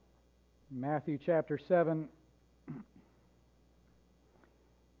Matthew chapter 7, the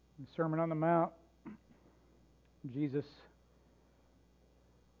Sermon on the Mount. Jesus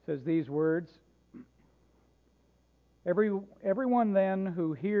says these words, Everyone then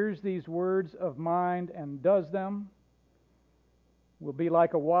who hears these words of mine and does them will be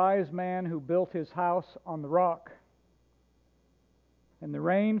like a wise man who built his house on the rock. And the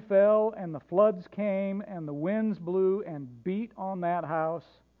rain fell, and the floods came, and the winds blew and beat on that house,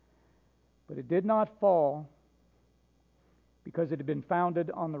 but it did not fall, because it had been founded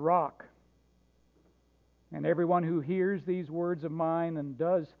on the rock. And everyone who hears these words of mine and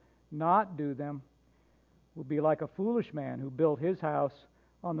does not do them will be like a foolish man who built his house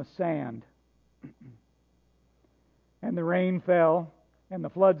on the sand. And the rain fell, and the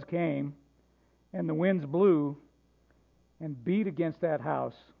floods came, and the winds blew and beat against that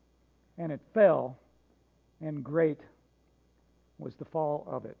house, and it fell, and great was the fall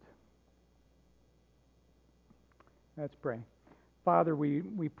of it. Let's pray. Father, we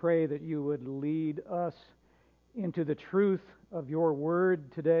pray that you would lead us into the truth of your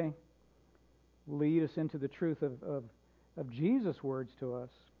word today. Lead us into the truth of Jesus' words to us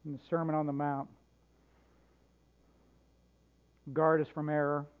in the Sermon on the Mount. Guard us from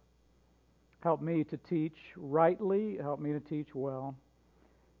error. Help me to teach rightly. Help me to teach well.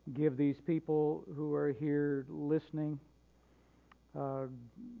 Give these people who are here listening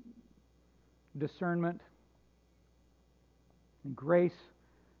discernment and grace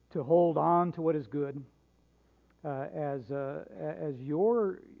to hold on to what is good as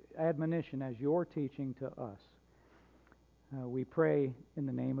your admonition, as your teaching to us. We pray in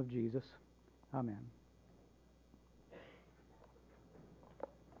the name of Jesus. Amen.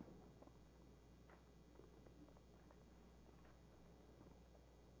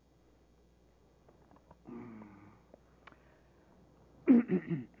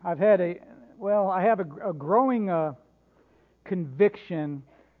 I have a growing conviction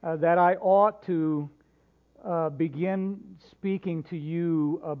that I ought to begin speaking to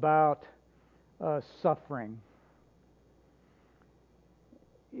you about suffering.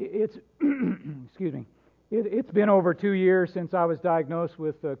 It's excuse me. It's been over 2 years since I was diagnosed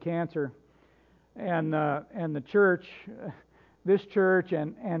with cancer, and the church, this church,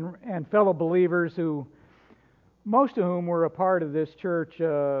 and fellow believers who, most of whom were a part of this church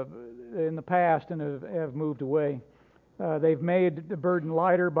in the past and have moved away. They've made the burden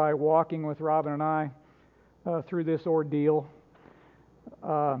lighter by walking with Robin and I through this ordeal.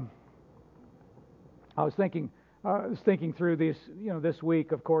 I was thinking through this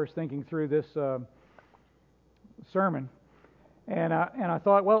week, of course, thinking through this sermon, and I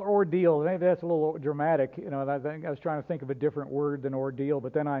thought, well, ordeal, maybe that's a little dramatic. I think I was trying to think of a different word than ordeal,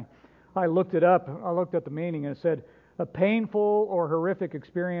 but then I looked it up. I looked at the meaning, and it said a painful or horrific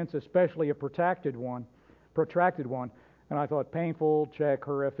experience, especially a protracted one. And I thought, painful, check;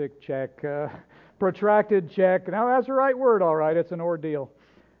 horrific, check; protracted, check. Now that's the right word, all right. It's an ordeal.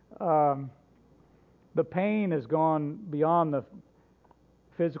 The pain has gone beyond the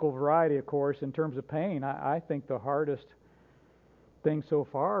physical variety, of course, in terms of pain. I think the hardest thing so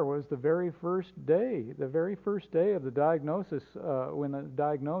far was the very first day of the diagnosis, when I was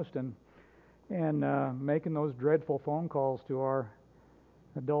diagnosed, and making those dreadful phone calls to our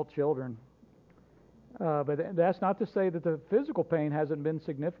adult children. But that's not to say that the physical pain hasn't been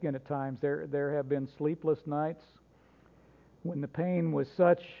significant at times. There have been sleepless nights when the pain was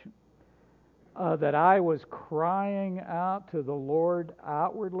such that I was crying out to the Lord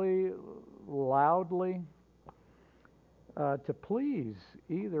outwardly, loudly, to please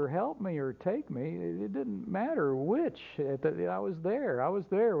either help me or take me. It didn't matter which. I was there.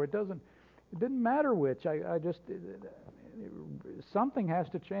 It didn't matter which. I just something has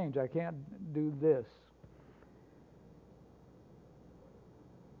to change. I can't do this.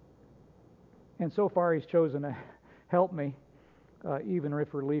 And so far, He's chosen to help me, even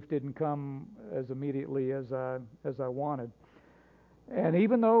if relief didn't come as immediately as I wanted. And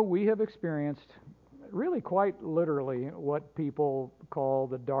even though we have experienced, really quite literally, what people call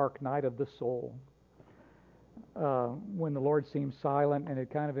the dark night of the soul, when the Lord seems silent, and it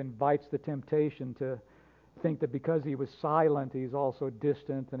kind of invites the temptation to think that because He was silent, He's also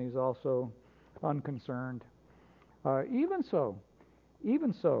distant and He's also unconcerned. Even so,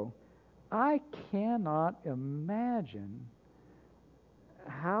 I cannot imagine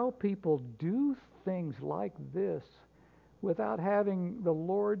how people do things like this without having the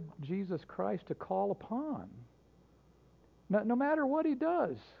Lord Jesus Christ to call upon. No matter what He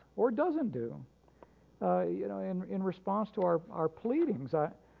does or doesn't do, in response to our pleadings.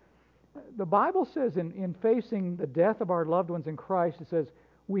 The Bible says in facing the death of our loved ones in Christ, it says,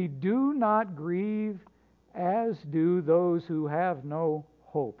 We do not grieve as do those who have no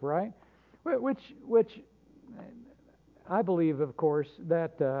hope, right? Which I believe, of course,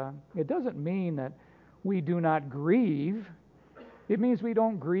 that it doesn't mean that we do not grieve. It means we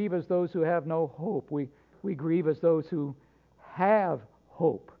don't grieve as those who have no hope. We grieve as those who have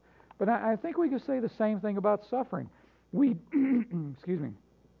hope. But I think we could say the same thing about suffering. We, excuse me.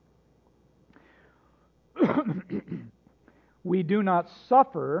 We do not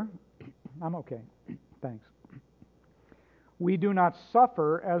suffer. I'm okay. Thanks. We do not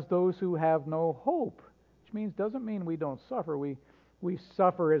suffer as those who have no hope, which means doesn't mean we don't suffer. We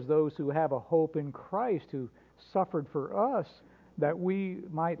suffer as those who have a hope in Christ, who suffered for us, that we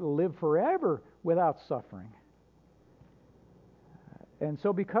might live forever without suffering. And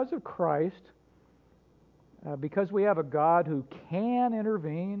so because of Christ, because we have a God who can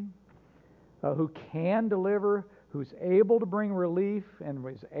intervene, who can deliver, who's able to bring relief and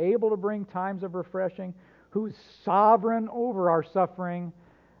is able to bring times of refreshing, who's sovereign over our suffering,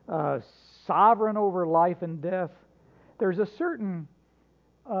 sovereign over life and death, there's a certain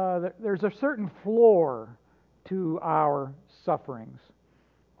floor to our sufferings.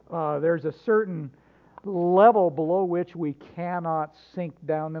 There's a certain level below which we cannot sink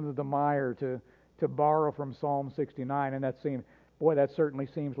down into the mire, to borrow from Psalm 69, and that certainly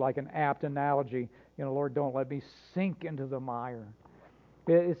seems like an apt analogy. Lord, don't let me sink into the mire.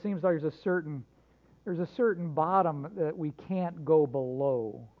 It seems like there's a certain bottom that we can't go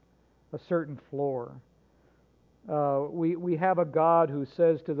below, a certain floor. We have a God who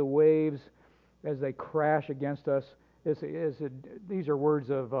says to the waves as they crash against us, these are words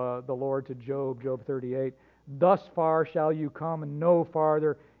of the Lord to Job 38, "Thus far shall you come and no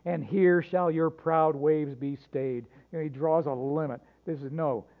farther, and here shall your proud waves be stayed." He draws a limit. This is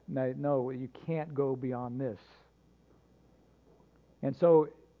no, you can't go beyond this. And so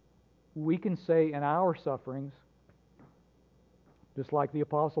we can say in our sufferings, just like the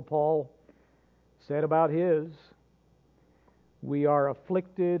Apostle Paul said about his, we are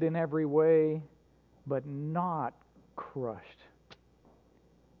afflicted in every way, but not crushed.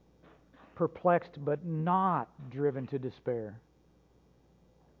 Perplexed, but not driven to despair.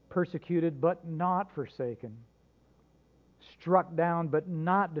 Persecuted, but not forsaken. Struck down, but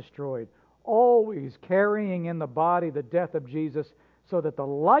not destroyed. Always carrying in the body the death of Jesus, so that the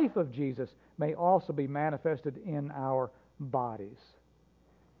life of Jesus may also be manifested in our bodies.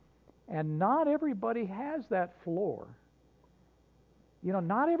 And not everybody has that floor.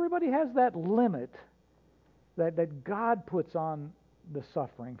 Not everybody has that limit that God puts on the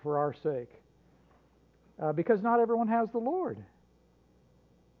suffering for our sake. Because not everyone has the Lord.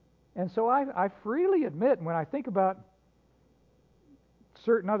 And so I freely admit, when I think about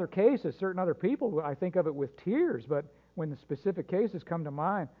certain other cases, certain other people, I think of it with tears, but when the specific cases come to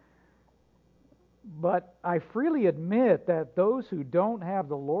mind. But I freely admit that those who don't have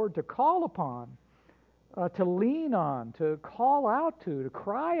the Lord to call upon, to lean on, to call out to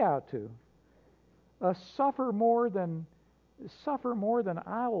cry out to, suffer more than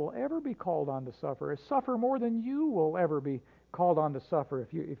I will ever be called on to suffer. Suffer more than you will ever be called on to suffer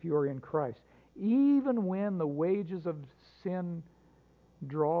if you are in Christ. Even when the wages of sin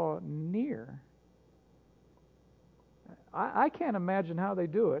draw near. I can't imagine how they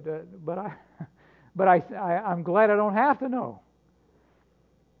do it, but I'm glad I don't have to know.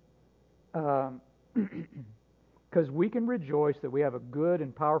 Because we can rejoice that we have a good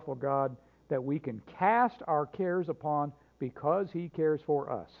and powerful God that we can cast our cares upon because He cares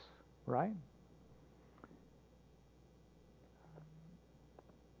for us, right?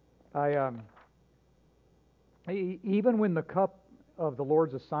 Even when the cup of the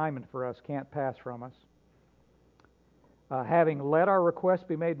Lord's assignment for us can't pass from us, having let our requests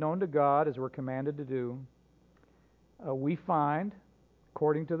be made known to God as we're commanded to do, we find,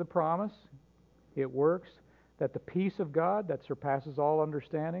 according to the promise, it works, that the peace of God that surpasses all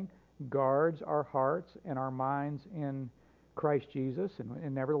understanding guards our hearts and our minds in Christ Jesus.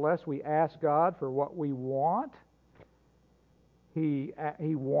 And nevertheless, we ask God for what we want. He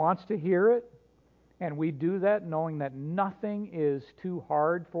wants to hear it, and we do that knowing that nothing is too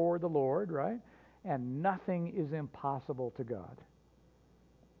hard for the Lord, right? And nothing is impossible to God.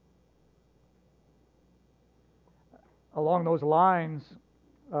 Along those lines,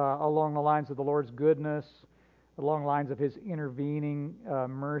 along the lines of the Lord's goodness, along the lines of His intervening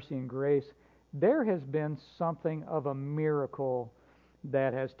mercy and grace, there has been something of a miracle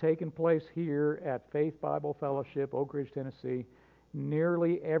that has taken place here at Faith Bible Fellowship, Oak Ridge, Tennessee,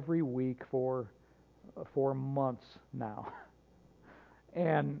 nearly every week for months now.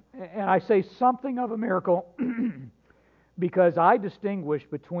 And I say something of a miracle because I distinguish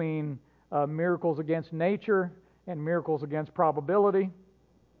between miracles against nature and miracles against probability.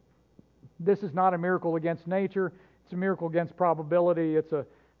 This is not a miracle against nature. It's a miracle against probability. It's a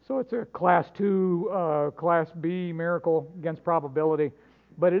class 2, class B miracle against probability.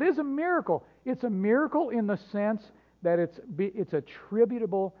 But it is a miracle. It's a miracle in the sense that it's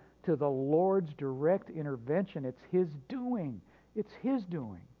attributable to the Lord's direct intervention. It's His doing. It's His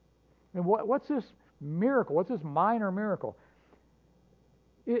doing. And what's this miracle? What's this minor miracle?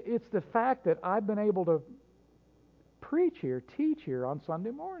 It's the fact that I've been able to preach here, teach here on Sunday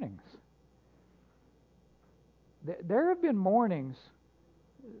mornings. There have been mornings,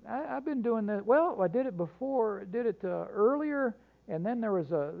 I've been doing this, well, I did it before, did it earlier, and then there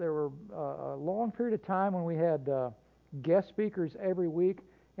were a long period of time when we had guest speakers every week,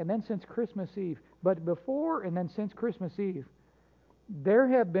 and then since Christmas Eve. But before and then since Christmas Eve, there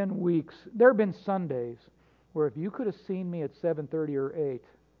have been Sundays where if you could have seen me at 7:30 or 8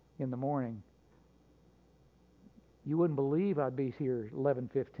 in the morning, you wouldn't believe I'd be here at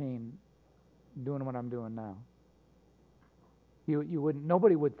 11:15 doing what I'm doing now. You wouldn't.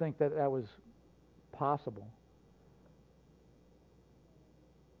 Nobody would think that was possible.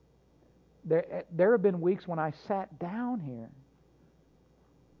 There have been weeks when I sat down here.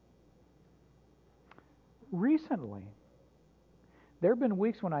 Recently, there have been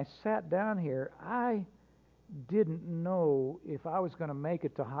weeks when I sat down here. I didn't know if I was going to make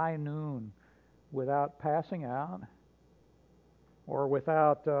it to high noon without passing out, or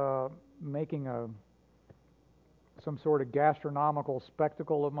without making some sort of gastronomical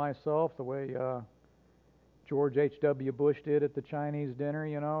spectacle of myself, the way George H.W. Bush did at the Chinese dinner,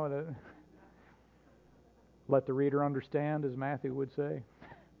 let the reader understand, as Matthew would say.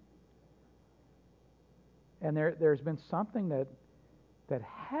 And there's been something that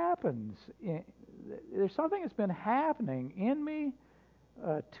happens. There's something that's been happening in me,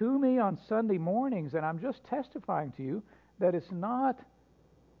 to me on Sunday mornings, and I'm just testifying to you that it's not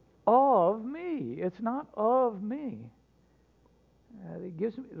of me. It's not of me.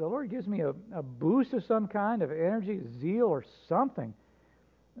 The Lord gives me a boost of some kind of energy, zeal, or something.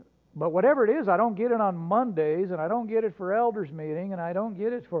 But whatever it is, I don't get it on Mondays, and I don't get it for elders meeting, and I don't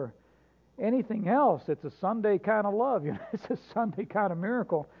get it for anything else. It's a Sunday kind of love. It's a Sunday kind of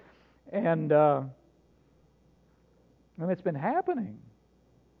miracle, and it's been happening.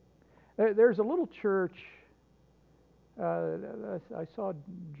 There's a little church. I saw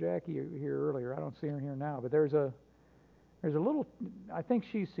Jackie here earlier. I don't see her here now, but there's a little. I think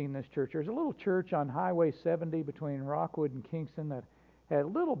she's seen this church. There's a little church on Highway 70 between Rockwood and Kingston that had a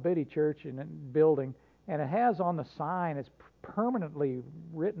little bitty church in a building, and it has on the sign. It's permanently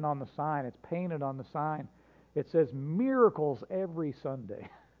written on the sign. It's painted on the sign. It says miracles every Sunday.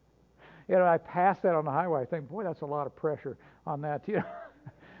 I pass that on the highway. I think, boy, that's a lot of pressure on that.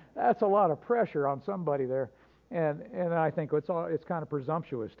 That's a lot of pressure on somebody there. And I think it's kind of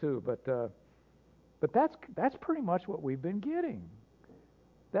presumptuous too, but that's pretty much what we've been getting.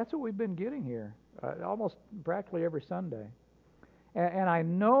 That's what we've been getting here, almost practically every Sunday. And I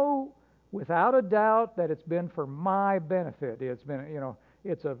know without a doubt that it's been for my benefit. It's been,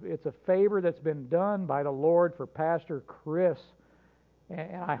 it's a favor that's been done by the Lord for Pastor Chris,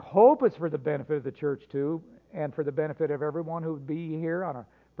 and I hope it's for the benefit of the church too, and for the benefit of everyone who would be here on a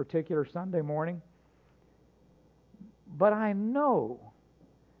particular Sunday morning. But I know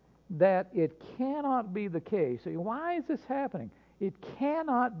that it cannot be the case. Why is this happening? It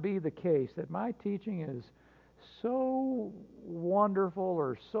cannot be the case that my teaching is so wonderful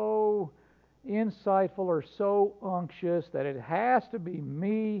or so insightful or so unctuous that it has to be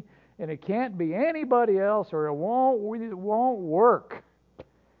me and it can't be anybody else or it won't work.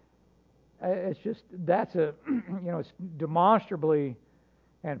 It's just, that's it's demonstrably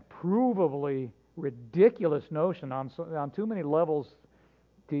and provably ridiculous notion on too many levels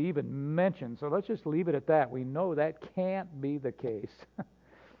to even mention. So let's just leave it at that. We know that can't be the case.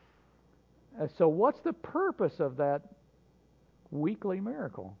 So what's the purpose of that weekly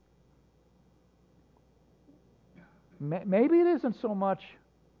miracle? Maybe it isn't so much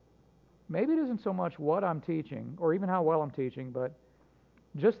what I'm teaching or even how well I'm teaching, but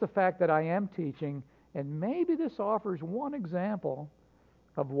just the fact that I am teaching, and maybe this offers one example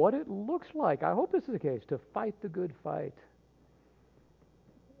of what it looks like. I hope this is the case, to fight the good fight,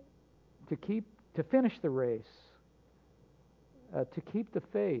 to finish the race, to keep the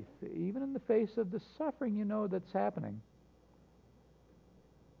faith, even in the face of the suffering that's happening.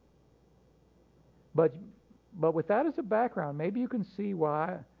 But with that as a background, maybe you can see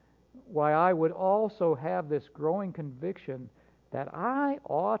why I would also have this growing conviction that I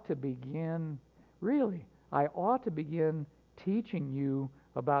ought to begin, really, I ought to begin teaching you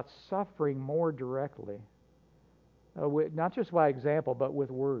about suffering more directly. Not just by example, but with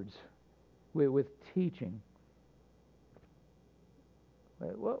words, with teaching.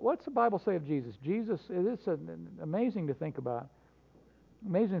 What's the Bible say of Jesus? Jesus, it's amazing to think about.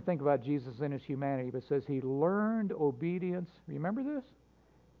 Amazing to think about Jesus in his humanity, but it says he learned obedience. Remember this?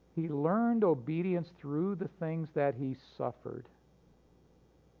 He learned obedience through the things that he suffered.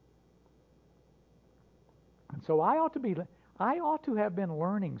 And so I ought to have been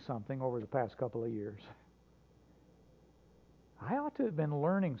learning something over the past couple of years. I ought to have been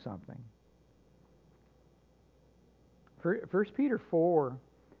learning something. 1 Peter 4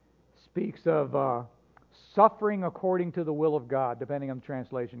 speaks of suffering according to the will of God, depending on the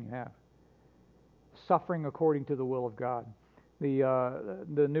translation you have. Suffering according to the will of God.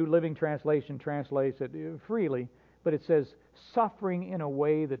 The New Living Translation translates it freely, but it says suffering in a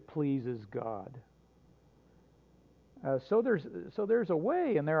way that pleases God. So there's a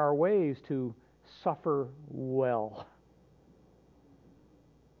way, and there are ways to suffer well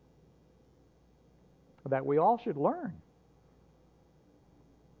that we all should learn.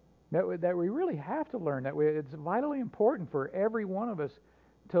 That we really have to learn. It's vitally important for every one of us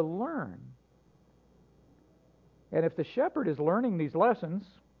to learn. And if the shepherd is learning these lessons,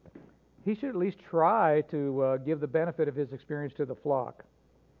 he should at least try to give the benefit of his experience to the flock.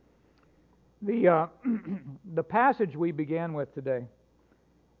 The passage we began with today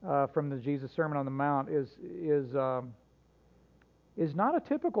from the Jesus Sermon on the Mount is not a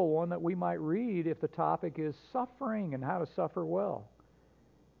typical one that we might read if the topic is suffering and how to suffer well.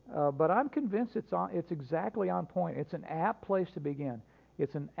 But I'm convinced it's exactly on point. It's an apt place to begin.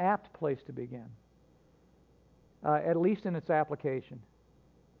 It's an apt place to begin, at least in its application.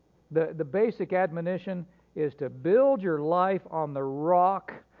 The basic admonition is to build your life on the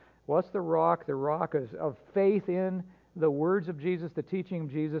rock. What's the rock? The rock is of faith in the words of Jesus, the teaching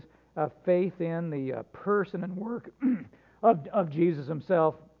of Jesus, faith in the person and work of Jesus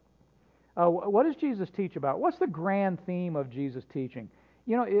himself. What does Jesus teach about? What's the grand theme of Jesus' teaching?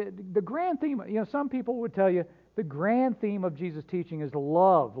 The grand theme, some people would tell you the grand theme of Jesus' teaching is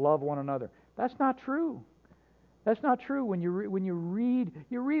love one another. That's not true. That's not true. When you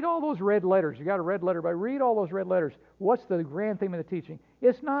read all those red letters. You got a red letter, but read all those red letters. What's the grand theme of the teaching?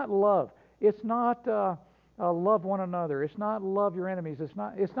 It's not love. It's not love one another. It's not love your enemies. It's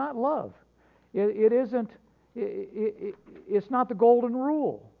not love. It isn't. It's not the golden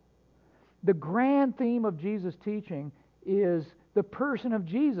rule. The grand theme of Jesus' teaching is the person of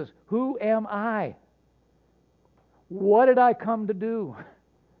Jesus. Who am I? What did I come to do?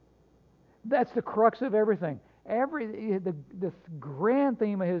 That's the crux of everything. The grand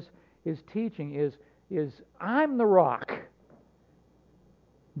theme of his teaching is I'm the rock.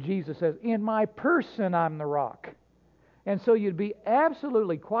 Jesus says, in my person I'm the rock. And so you'd be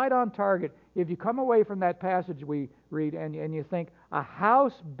absolutely quite on target if you come away from that passage we read and you think a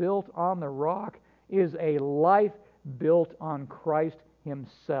house built on the rock is a life built on Christ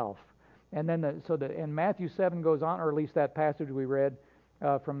himself. And then and Matthew 7 goes on, or at least that passage we read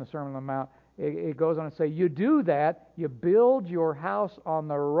from the Sermon on the Mount, it goes on to say, you do that, you build your house on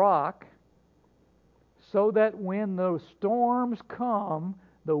the rock so that when those storms come,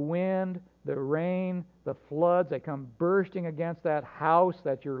 the wind, the rain, the floods, they come bursting against that house,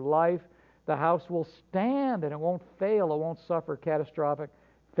 that's your life, the house will stand and it won't fail, it won't suffer catastrophic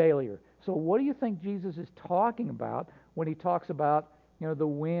failure. So what do you think Jesus is talking about when he talks about the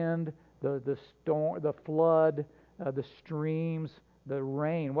wind, the storm, the flood, the streams, the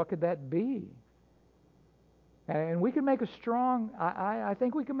rain? What could that be? And we can make a strong, I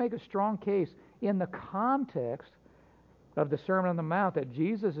think we can make a strong case in the context of the Sermon on the Mount that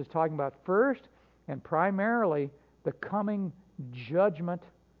Jesus is talking about first and primarily the coming judgment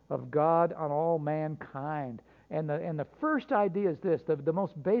of God on all mankind. And the first idea is this, the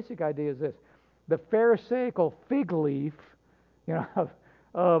most basic idea is this: the Pharisaical fig leaf,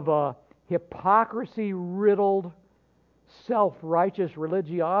 of hypocrisy-riddled, self-righteous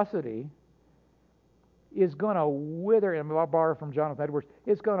religiosity is going to wither, and I'll borrow from Jonathan Edwards,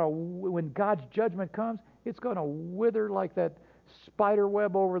 when God's judgment comes, it's going to wither like that spider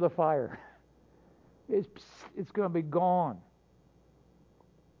web over the fire. It's going to be gone.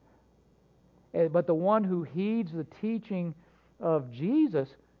 But the one who heeds the teaching of Jesus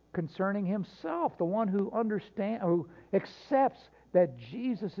concerning himself, the one who accepts that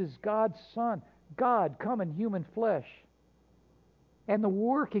Jesus is God's Son, God come in human flesh, and the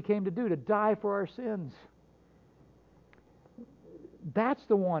work he came to do, to die for our sins. That's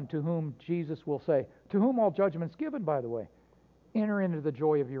the one to whom Jesus will say, to whom all judgment's given, by the way, enter into the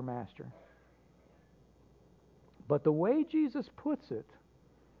joy of your master. But the way Jesus puts it,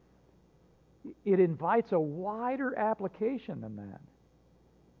 it invites a wider application than that.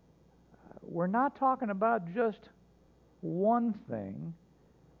 We're not talking about just one thing,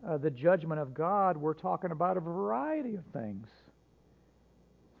 the judgment of God. We're talking about a variety of things.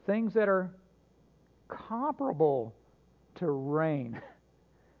 Things that are comparable to rain,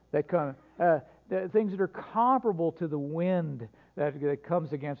 that come, things that are comparable to the wind that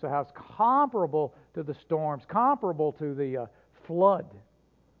comes against the house, comparable to the storms, comparable to the flood.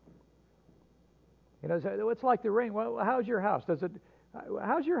 You know, it's like the rain. Well, how's your house?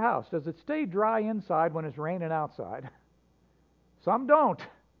 How's your house? Does it stay dry inside when it's raining outside? Some don't.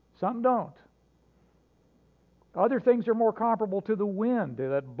 Some don't. Other things are more comparable to the wind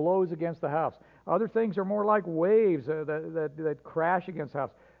that blows against the house. Other things are more like waves that crash against the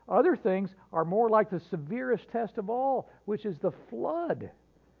house. Other things are more like the severest test of all, which is the flood.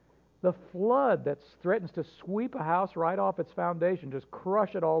 The flood that threatens to sweep a house right off its foundation, just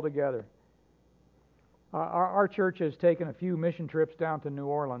crush it all together. Our church has taken a few mission trips down to New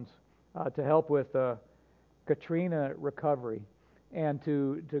Orleans to help with Katrina recovery, and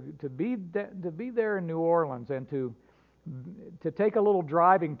to be there in New Orleans and to take a little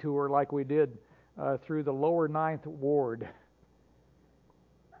driving tour like we did through the lower Ninth Ward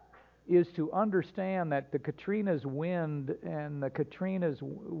is to understand that the Katrina's wind and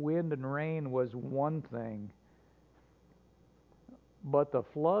rain was one thing. But the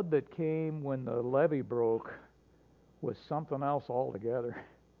flood that came when the levee broke was something else altogether.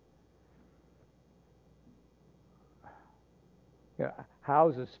 Yeah,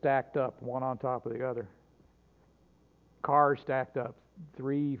 houses stacked up, one on top of the other. Cars stacked up,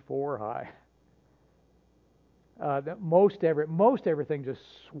 3, 4 high. Most everything just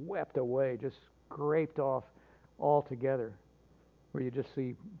swept away, just scraped off altogether, where you just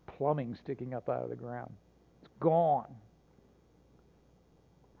see plumbing sticking up out of the ground. It's gone.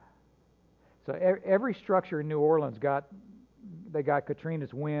 So every structure in New Orleans got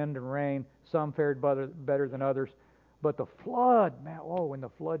Katrina's wind and rain. Some fared better than others. But the flood, man, when the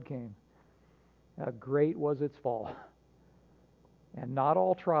flood came, great was its fall. And not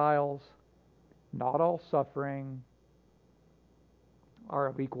all trials, not all suffering are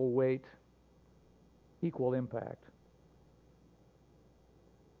of equal weight, equal impact.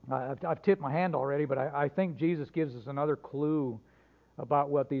 I've tipped my hand already, but I think Jesus gives us another clue about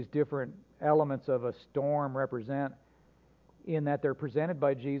what these different elements of a storm represent, in that they're presented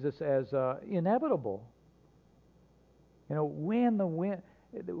by Jesus as inevitable. You know, when the wind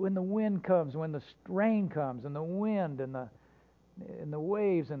comes, when the rain comes, and the wind and the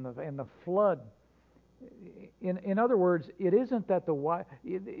waves and the flood. In other words, it isn't that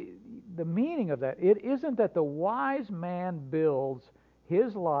the meaning of that. It isn't that the wise man builds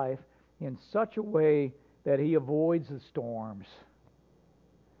his life in such a way that he avoids the storms.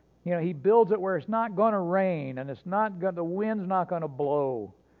 You know, he builds it where it's not going to rain, and the wind's not going to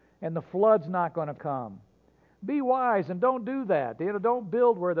blow, and the flood's not going to come. Be wise and don't do that. You know, don't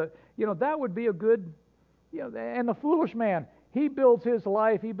build where that would be a good, and the foolish man, he builds his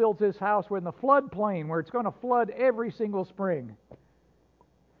life, he builds his house in the floodplain where it's going to flood every single spring.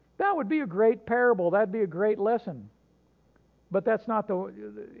 That would be a great parable. That'd be a great lesson. But that's not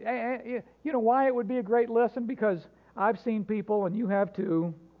you know why it would be a great lesson? Because I've seen people, and you have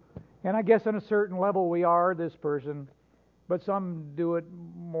too, and I guess on a certain level we are this person, but some do it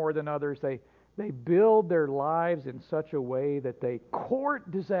more than others. They build their lives in such a way that they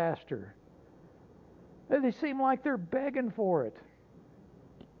court disaster. They seem like they're begging for it.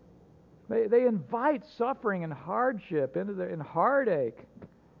 They invite suffering and hardship and heartache.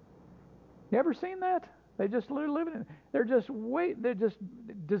 You ever seen that? They just living in. They're just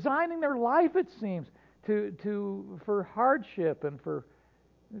designing their life, it seems, for hardship and for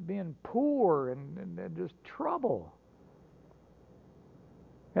being poor and just trouble.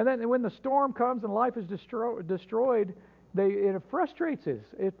 And then when the storm comes and life is destroyed, it frustrates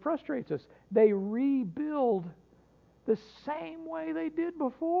us. They rebuild the same way they did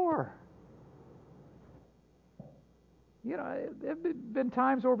before. You know, there have been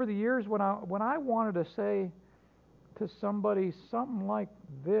times over the years when I wanted to say to somebody something like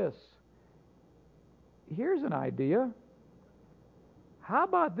this: here's an idea. How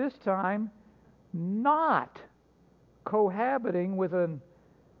about this time not cohabiting with an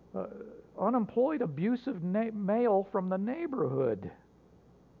unemployed, abusive male from the neighborhood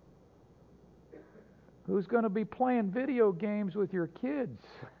who's going to be playing video games with your kids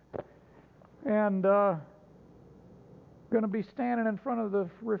and going to be standing in front of the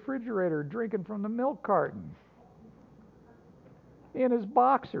refrigerator drinking from the milk carton in his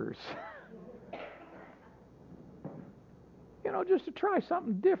boxers. just to try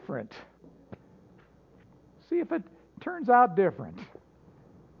something different. See if it turns out different.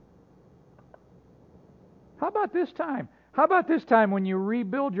 How about this time? How about this time when you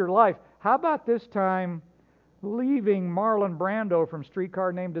rebuild your life? How about this time leaving Marlon Brando from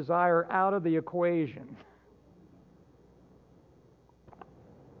Streetcar Named Desire out of the equation?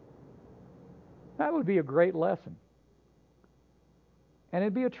 That would be a great lesson. And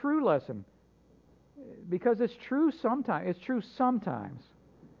it'd be a true lesson. Because it's true sometimes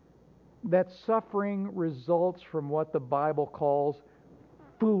that suffering results from what the Bible calls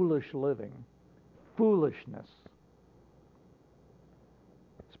foolish living, foolishness.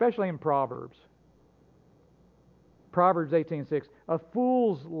 Especially in Proverbs. Proverbs 18:6, a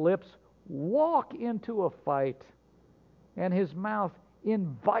fool's lips walk into a fight, and his mouth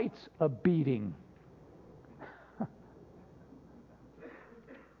invites a beating.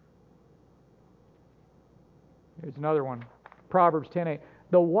 Here's another one. Proverbs 10:8.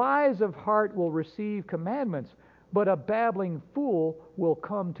 The wise of heart will receive commandments, but a babbling fool will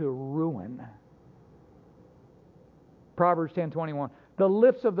come to ruin. Proverbs 10:21. The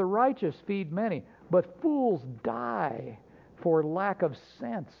lips of the righteous feed many, but fools die for lack of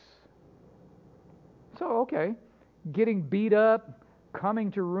sense. So, okay, getting beat up, coming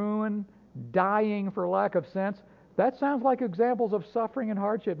to ruin, dying for lack of sense, that sounds like examples of suffering and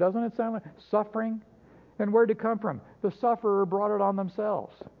hardship, doesn't it sound like suffering? And where'd it come from? The sufferer brought it on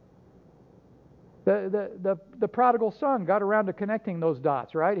themselves. The prodigal son got around to connecting those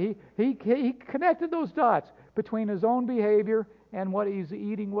dots, right? He connected those dots between his own behavior and what he's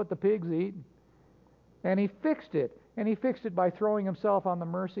eating, what the pigs eat. And he fixed it. And he fixed it by throwing himself on the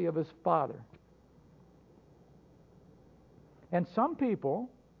mercy of his father. And some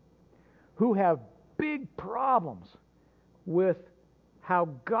people who have big problems with how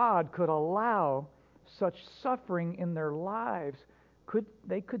God could allow such suffering in their lives, could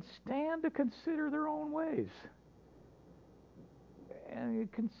stand to consider their own ways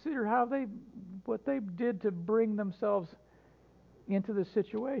and consider what they did to bring themselves into the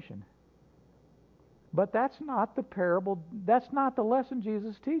situation. But that's not the parable. That's not the lesson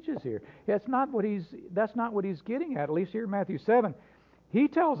Jesus teaches here. That's not what he's getting at least here in Matthew 7. He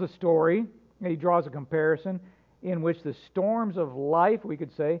tells a story, he draws a comparison in which the storms of life, we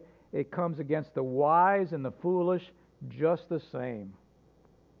could say, it comes against the wise and the foolish just the same.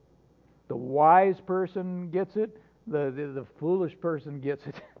 The wise person gets it, the foolish person gets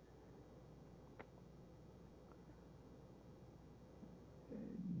it.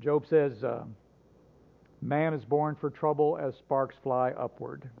 Job says, man is born for trouble as sparks fly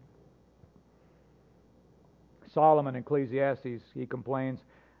upward. Solomon in Ecclesiastes, he complains,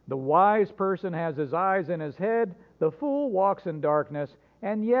 the wise person has his eyes in his head, the fool walks in darkness,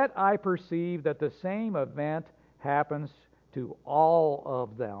 and yet I perceive that the same event happens to all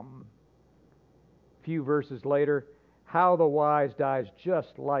of them. A few verses later, how the wise dies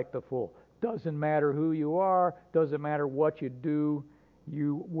just like the fool. Doesn't matter who you are, doesn't matter what you do,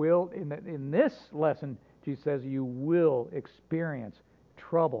 you will, in this lesson, Jesus says, you will experience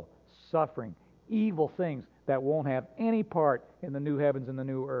trouble, suffering, evil things that won't have any part in the new heavens and the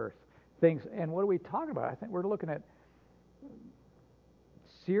new earth. Things, and what are we talking about? I think we're looking at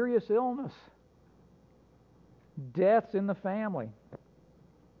serious illness, deaths in the family,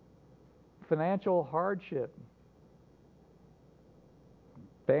 financial hardship,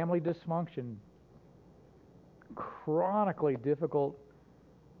 family dysfunction, chronically difficult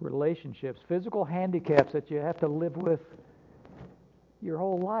relationships, physical handicaps that you have to live with your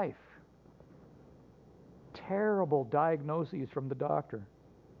whole life, terrible diagnoses from the doctor.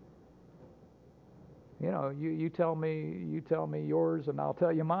 You know, you tell me yours and I'll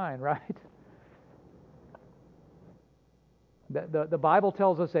tell you mine, right? The Bible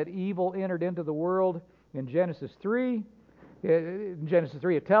tells us that evil entered into the world in Genesis 3. In Genesis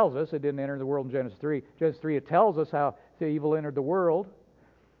 3 it tells us, it didn't enter the world in Genesis 3. Genesis 3 it tells us how the evil entered the world.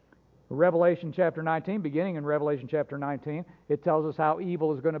 Revelation chapter 19, beginning in Revelation chapter 19, it tells us how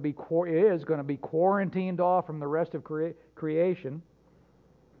evil is going to be quarantined off from the rest of creation,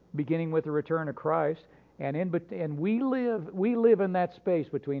 beginning with the return of Christ. And we live in that space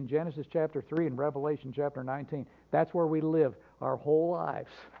between Genesis chapter 3 and Revelation chapter 19. That's where we live our whole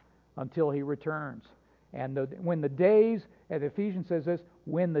lives until He returns. And when the days, and Ephesians says this,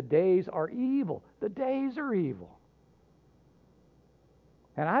 when the days are evil, the days are evil.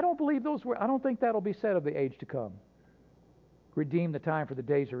 And I don't think that'll be said of the age to come. Redeem the time, for the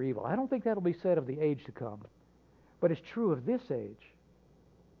days are evil. I don't think that'll be said of the age to come. But it's true of this age.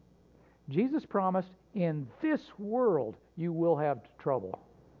 Jesus promised, in this world you will have trouble.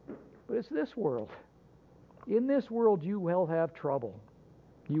 But it's this world. In this world you will have trouble.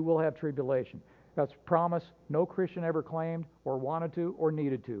 You will have tribulation. That's a promise no Christian ever claimed or wanted to or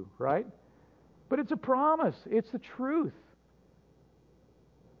needed to, right? But it's a promise. It's the truth.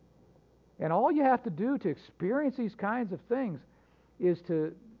 And all you have to do to experience these kinds of things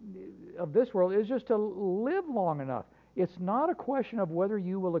of this world is just to live long enough. It's not a question of whether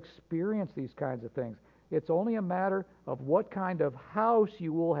you will experience these kinds of things. It's only a matter of what kind of house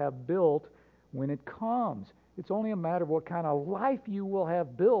you will have built when it comes. It's only a matter of what kind of life you will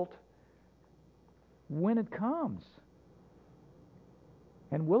have built when it comes.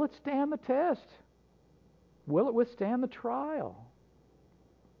 And will it stand the test? Will it withstand the trial?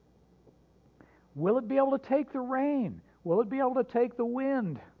 Will it be able to take the rain? Will it be able to take the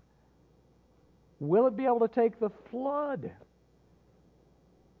wind? Will it be able to take the flood?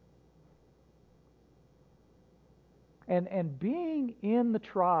 And being in the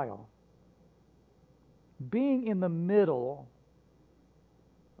trial, being in the middle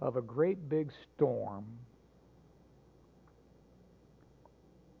of a great big storm,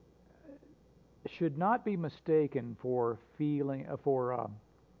 should not be mistaken for failing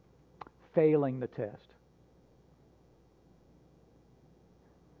the test.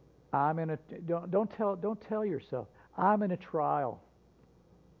 Don't tell yourself, I'm in a trial.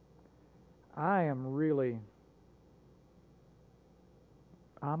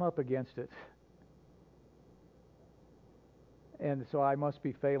 I'm up against it. And so I must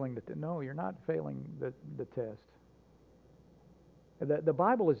be failing the test. No, you're not failing the test. The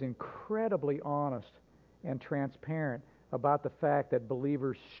Bible is incredibly honest and transparent about the fact that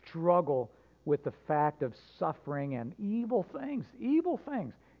believers struggle with the fact of suffering and evil things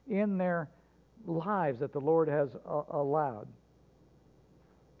in their lives that the Lord has allowed.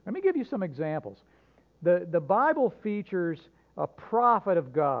 Let me give you some examples. The Bible features a prophet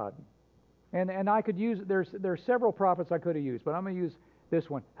of God. And I could use, there's several prophets I could have used, but I'm going to use this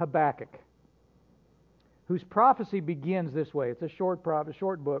one, Habakkuk, whose prophecy begins this way. It's a short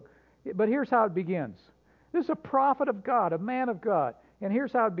book, but here's how it begins. This is a prophet of God, a man of God, and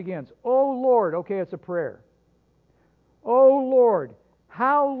here's how it begins. Oh Lord, okay, it's a prayer. Oh Lord,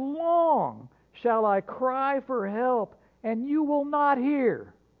 how long shall I cry for help, and you will not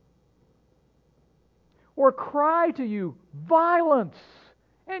hear? Or cry to you, violence,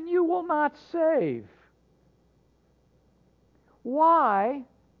 and you will not save? Why,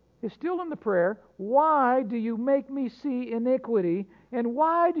 is still in the prayer, why do you make me see iniquity, and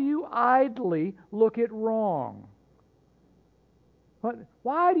why do you idly look at wrong?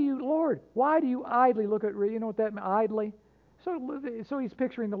 Why do you idly look at, you know what that means, idly? So he's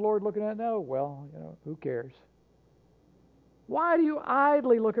picturing the Lord looking at, oh, well, who cares? Why do you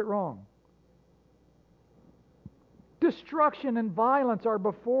idly look at wrong? Destruction and violence are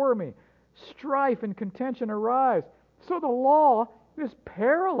before me. Strife and contention arise. So the law is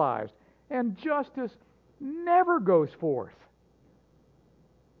paralyzed, and justice never goes forth.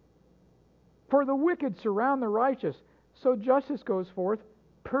 For the wicked surround the righteous, so justice goes forth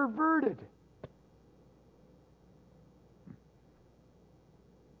perverted.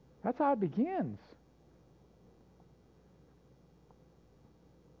 That's how it begins.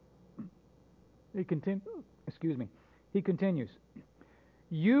 He continues.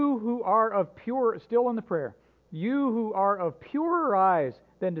 You who are of pure, still in the prayer, you who are of purer eyes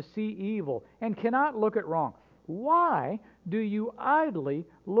than to see evil and cannot look at wrong, why do you idly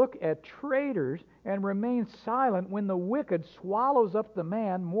look at traitors and remain silent when the wicked swallows up the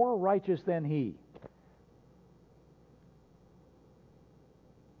man more righteous than he?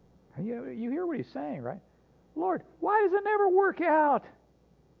 You hear what he's saying, right? Lord, why does it never work out?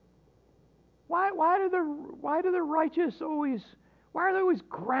 Why do the righteous always, why are they always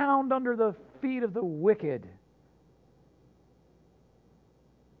ground under the feet of the wicked?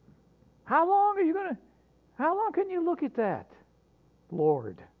 How long can you look at that,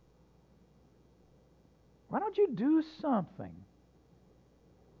 Lord? Why don't you do something?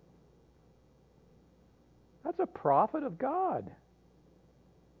 That's a prophet of God.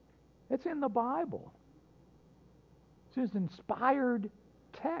 It's in the Bible. It's an inspired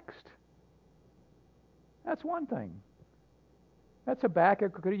text. That's one thing. That's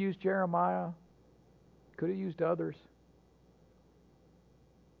Habakkuk. Could have used Jeremiah. Could have used others.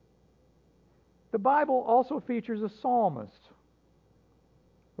 The Bible also features a psalmist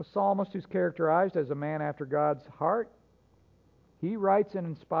who's characterized as a man after God's heart. He writes an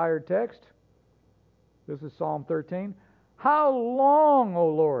inspired text. This is Psalm 13. How long, O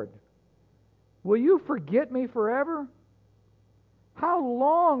Lord, will you forget me forever? How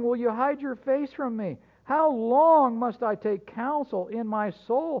long will you hide your face from me? How long must I take counsel in my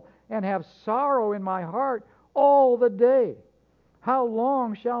soul and have sorrow in my heart? all the day. How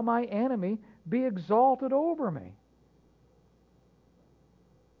long shall my enemy be exalted over me?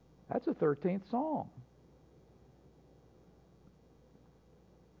 That's the 13th Psalm.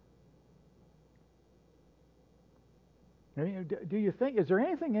 Do you think, is there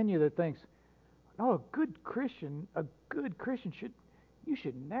anything in you that thinks, no, a good Christian you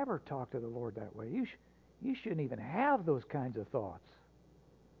should never talk to the Lord that way. You shouldn't even have those kinds of thoughts,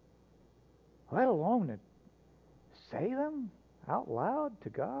 let alone to say them out loud to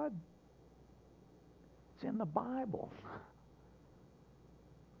God. It's in the Bible.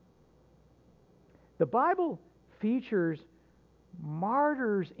 The Bible features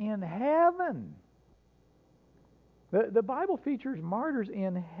martyrs in heaven. The Bible features martyrs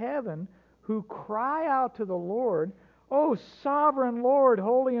in heaven who cry out to the Lord, "O sovereign Lord,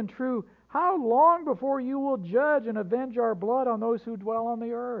 holy and true, how long before you will judge and avenge our blood on those who dwell on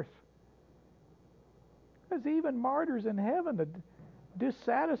the earth?" There's even martyrs in heaven that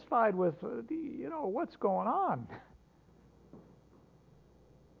dissatisfied with, what's going on.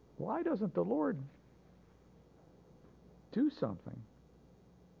 Why doesn't the Lord do something?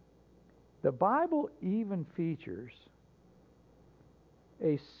 The Bible even features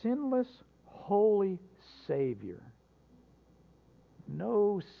a sinless, holy Savior.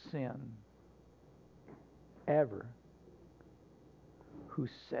 No sin ever. Who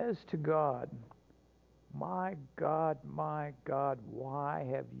says to God, my God, why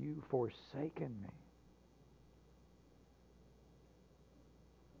have you forsaken me?"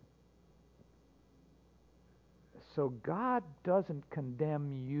 So God doesn't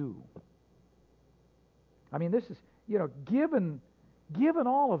condemn you. I mean, this is, given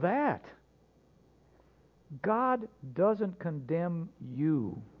all of that, God doesn't condemn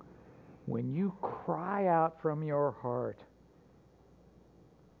you when you cry out from your heart,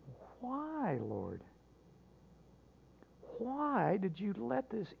 "Why, Lord? Why did you let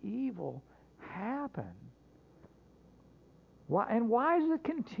this evil happen? Why does it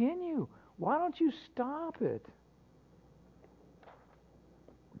continue? Why don't you stop it?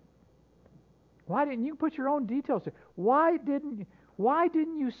 Why didn't you put your own details there? Why didn't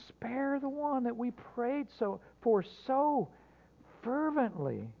you spare the one that we prayed for so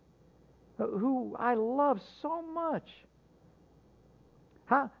fervently, who I love so much?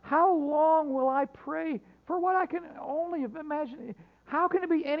 How long will I pray for what I can only imagine? How can it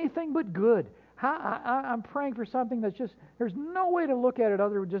be anything but good? I'm praying for something that's just, there's no way to look at it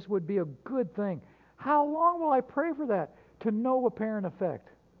other than just would be a good thing. How long will I pray for that to no apparent effect?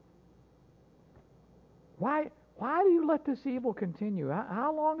 Why do you let this evil continue?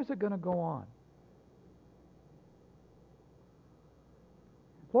 How long is it going to go on?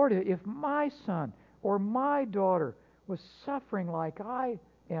 Lord, if my son or my daughter was suffering like I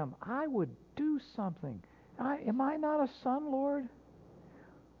am, I would do something. Am I not a son, Lord?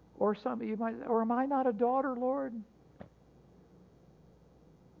 Or am I not a daughter, Lord?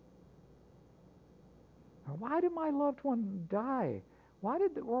 Why did my loved one die? Why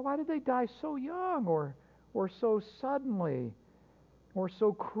did they die so young, or so suddenly, or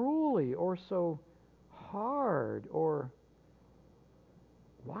so cruelly, or so hard, or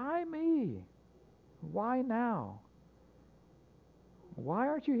why me? Why now? Why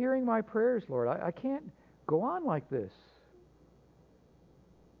aren't you hearing my prayers, Lord? I can't go on like this.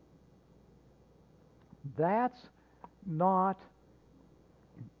 That's not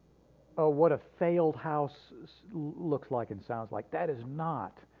what a failed house looks like and sounds like. That is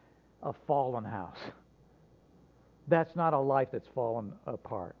not a fallen house. That's not a life that's fallen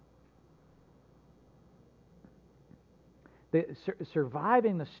apart.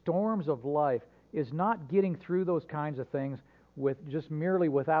 Surviving the storms of life is not getting through those kinds of things merely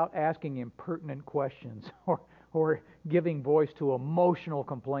without asking impertinent questions or giving voice to emotional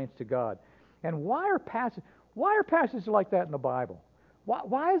complaints to God. And why are passages like that in the Bible?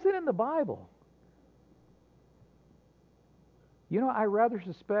 Why is it in the Bible? I rather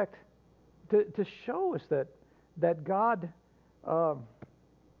suspect to show us that God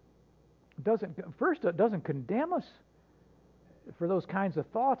doesn't condemn us for those kinds of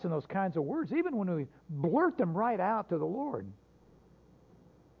thoughts and those kinds of words, even when we blurt them right out to the Lord.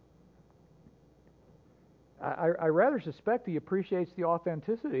 I rather suspect He appreciates the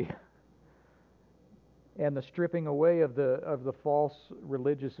authenticity and the stripping away of the false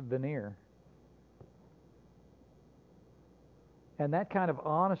religious veneer. And that kind of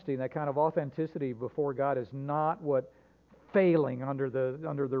honesty, that kind of authenticity before God is not what failing under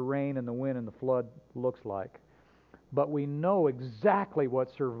the rain and the wind and the flood looks like. But we know exactly what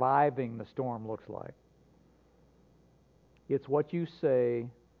surviving the storm looks like. It's what you say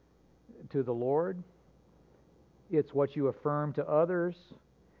to the Lord It's what you affirm to others.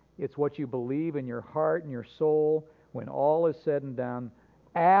 It's what you believe in your heart and your soul when all is said and done,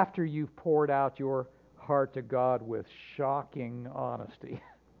 after you've poured out your heart to God with shocking honesty.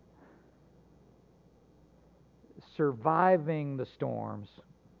 Surviving the storms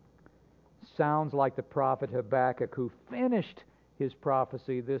sounds like the prophet Habakkuk, who finished his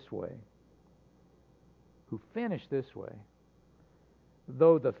prophecy this way.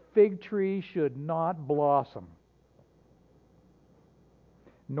 Though the fig tree should not blossom,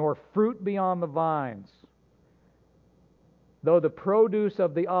 nor fruit be on the vines, though the produce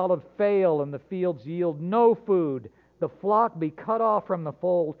of the olive fail and the fields yield no food, the flock be cut off from the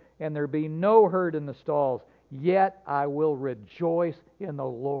fold, and there be no herd in the stalls, yet I will rejoice in the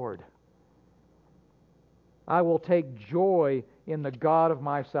Lord. I will take joy in the God of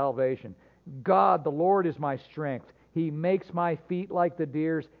my salvation. God, the Lord, is my strength. He makes my feet like the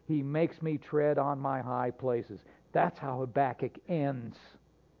deer's. He makes me tread on my high places. That's how Habakkuk ends.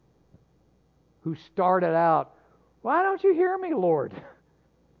 Who started out, why don't you hear me, Lord?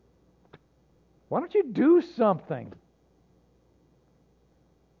 Why don't you do something?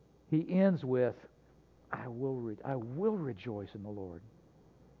 He ends with, I will rejoice in the Lord.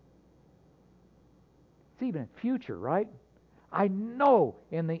 It's even future, right? I know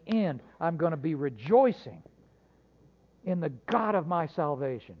in the end I'm going to be rejoicing in the God of my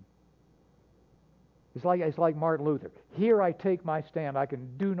salvation. It's like Martin Luther. Here I take my stand. I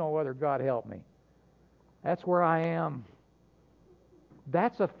can do no other. God help me. That's where I am.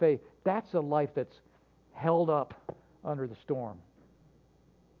 That's a faith. That's a life that's held up under the storm.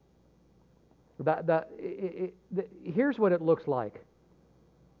 Here's what it looks like.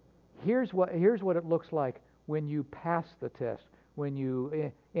 Here's what it looks like when you pass the test, when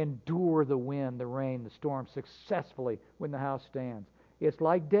you endure the wind, the rain, the storm successfully when the house stands. It's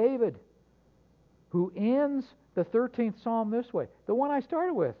like David, who ends the 13th Psalm this way, the one I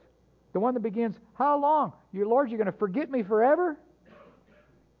started with, the one that begins, how long? Lord, you're going to forget me forever?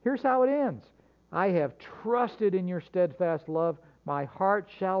 Here's how it ends. I have trusted in your steadfast love. My heart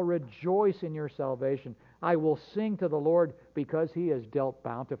shall rejoice in your salvation. I will sing to the Lord because he has dealt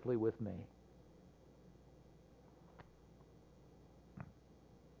bountifully with me.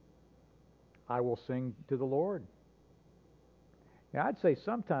 I will sing to the Lord. Now, I'd say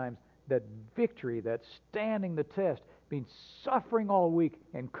sometimes that victory, that standing the test, means suffering all week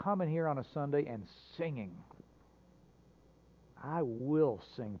and coming here on a Sunday and singing. I will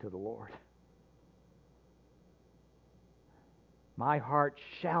sing to the Lord. My heart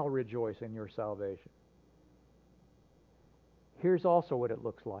shall rejoice in your salvation. Here's also what it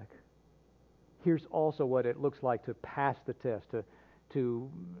looks like. Here's also what it looks like to pass the test,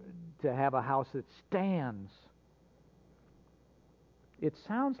 to have a house that stands. It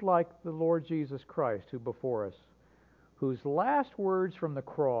sounds like the Lord Jesus Christ, who before us, whose last words from the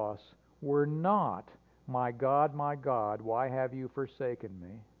cross were not, my God, why have you forsaken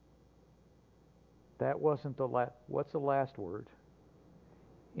me? That wasn't the last. What's the last word?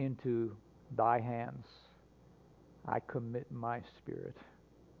 Into thy hands I commit my spirit.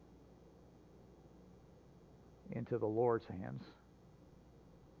 Into the Lord's hands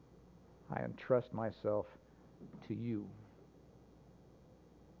I entrust myself to you.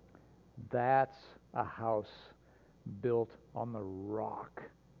 That's a house built on the rock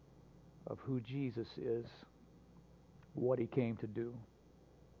of who Jesus is, what he came to do.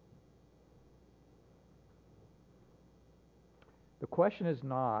 The question is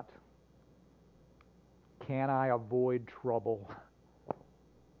not, can I avoid trouble?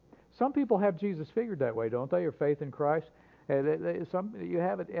 Some people have Jesus figured that way, don't they? Your faith in Christ. You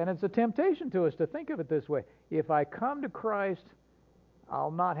have it, and it's a temptation to us to think of it this way. If I come to Christ,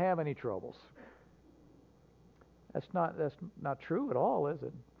 I'll not have any troubles. That's not true at all, is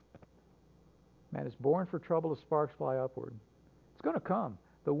it? Man is born for trouble as sparks fly upward. It's going to come.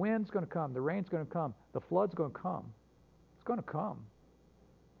 The wind's going to come. The rain's going to come. The flood's going to come. It's going to come.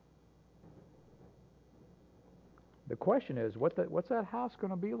 The question is, what's that house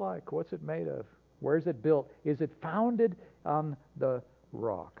going to be like? What's it made of? Where is it built? Is it founded on the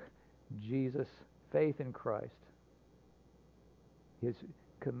rock? Jesus, faith in Christ. His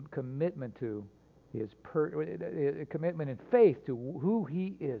commitment to commitment in faith to who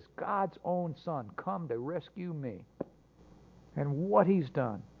he is, God's own Son, come to rescue me, and what he's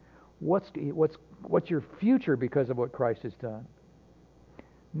done. What's your future because of what Christ has done?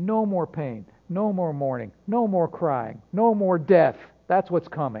 No more pain, no more mourning, no more crying, no more death. That's what's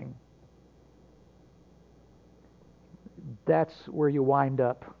coming. That's where you wind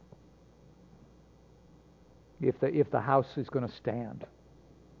up if the house is going to stand.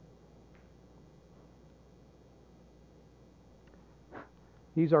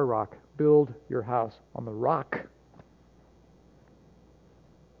 He's our rock. Build your house on the rock.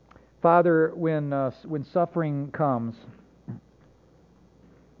 Father, when suffering comes,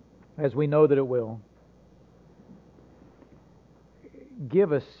 as we know that it will,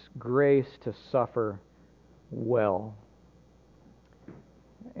 give us grace to suffer well.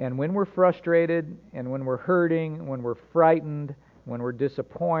 And when we're frustrated, and when we're hurting, when we're frightened, when we're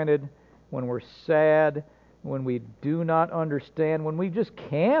disappointed, when we're sad, when we do not understand, when we just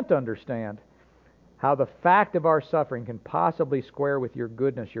can't understand how the fact of our suffering can possibly square with your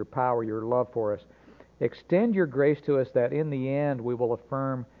goodness, your power, your love for us, extend your grace to us that in the end we will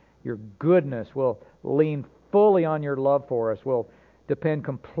affirm your goodness, we'll lean fully on your love for us, we'll depend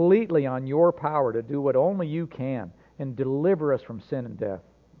completely on your power to do what only you can and deliver us from sin and death.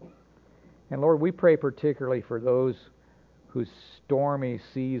 And Lord, we pray particularly for those whose stormy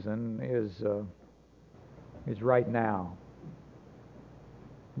season is right now.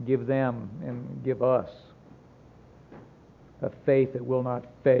 Give them and give us a faith that will not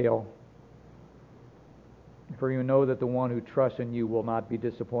fail. For you know that the one who trusts in you will not be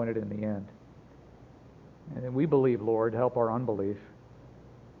disappointed in the end. And we believe, Lord, help our unbelief.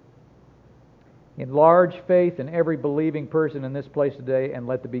 Enlarge faith in every believing person in this place today, and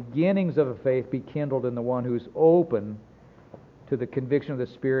let the beginnings of a faith be kindled in the one who's open to the conviction of the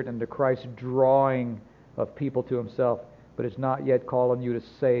Spirit and to Christ's drawing of people to himself, but is not yet called on you to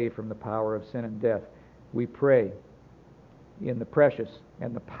save from the power of sin and death. We pray in the precious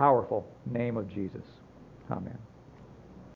and the powerful name of Jesus. Amen.